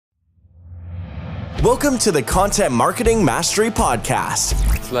Welcome to the Content Marketing Mastery Podcast.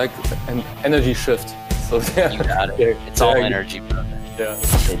 It's like an energy shift. So you got it. It's all energy, brother. Yeah.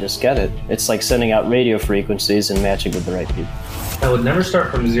 They just get it. It's like sending out radio frequencies and matching with the right people. I would never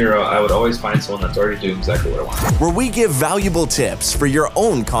start from zero. I would always find someone that's already doing exactly what I want. Where we give valuable tips for your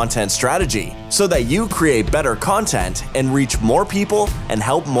own content strategy so that you create better content and reach more people and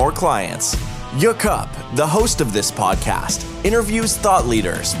help more clients. Yakup, the host of this podcast, interviews thought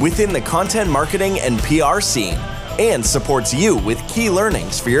leaders within the content marketing and PR scene and supports you with key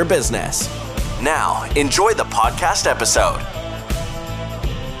learnings for your business. Now, enjoy the podcast episode.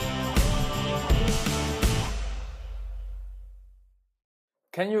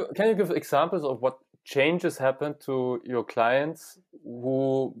 Can you give examples of what changes happened to your clients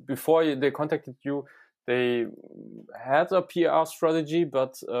who, before they contacted you, they had a PR strategy,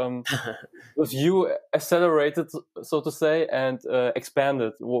 but with you accelerated, so to say, and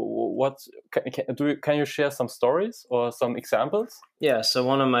expanded? Can you share some stories or some examples? Yeah, so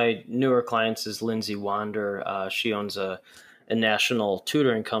one of my newer clients is Lindsay Wander. She owns a national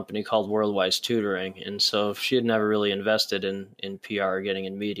tutoring company called Worldwise Tutoring. And so she had never really invested in PR or getting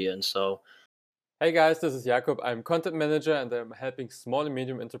in media. And so, hey guys, this is Jakob. I'm content manager and I'm helping small and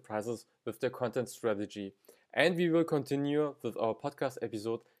medium enterprises with their content strategy. And we will continue with our podcast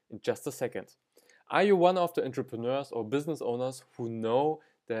episode in just a second. Are you one of the entrepreneurs or business owners who know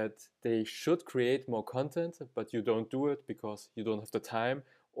that they should create more content, but you don't do it because you don't have the time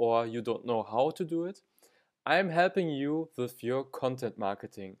or you don't know how to do it? I'm helping you with your content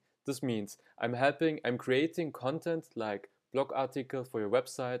marketing. This means I'm creating content like blog articles for your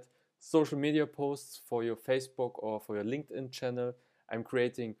website, social media posts for your Facebook or for your LinkedIn channel. I'm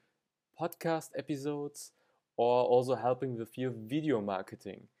creating podcast episodes or also helping with your video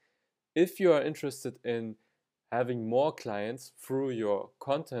marketing. If you are interested in having more clients through your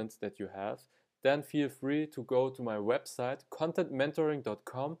content that you have, then feel free to go to my website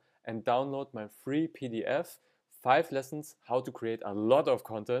contentmentoring.com and download my free PDF, 5 lessons how to create a lot of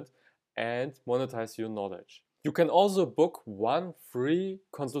content and monetize your knowledge. You can also book one free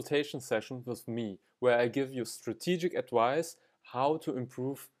consultation session with me where I give you strategic advice how to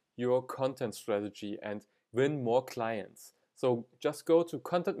improve your content strategy and win more clients. So just go to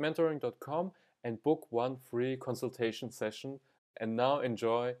contentmentoring.com and book one free consultation session. And now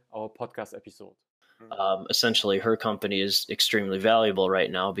enjoy our podcast episode. Essentially, her company is extremely valuable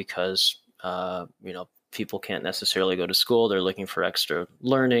right now because, people can't necessarily go to school. They're looking for extra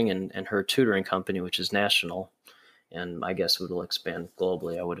learning, and her tutoring company, which is national, and I guess it will expand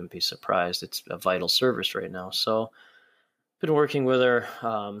globally. I wouldn't be surprised. It's a vital service right now. So been working with her,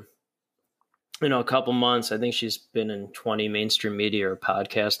 a couple months. I think she's been in 20 mainstream media or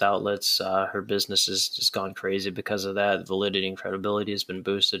podcast outlets. Her business has just gone crazy because of that. Validity and credibility has been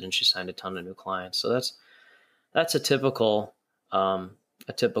boosted, and she signed a ton of new clients. So that's a typical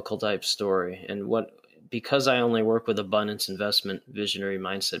type story. And because I only work with abundance investment visionary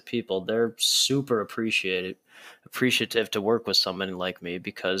mindset people, they're super appreciative to work with somebody like me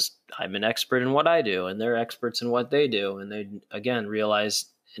because I'm an expert in what I do and they're experts in what they do. And they, again, realize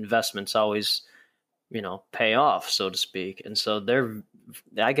investments always, pay off, so to speak. And so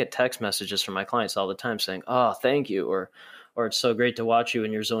I get text messages from my clients all the time saying, "Oh, thank you," or "It's so great to watch you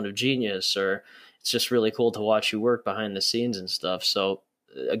in your zone of genius," or "It's just really cool to watch you work behind the scenes and stuff." So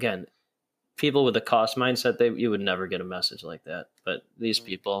again, people with a cost mindset, you would never get a message like that. But these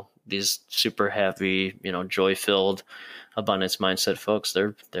people, these super happy, joy-filled, abundance mindset folks,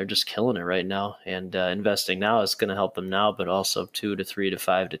 they're just killing it right now. And investing now is going to help them now, but also 2 to 3 to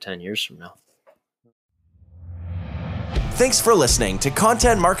 5 to 10 years from now. Thanks for listening to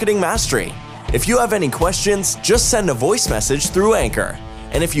Content Marketing Mastery. If you have any questions, just send a voice message through Anchor.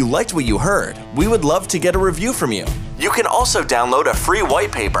 And if you liked what you heard, we would love to get a review from you. You can also download a free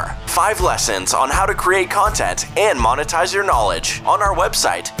white paper, 5 lessons on how to create content and monetize your knowledge on our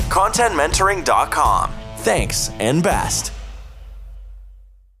website, contentmentoring.com. Thanks and best.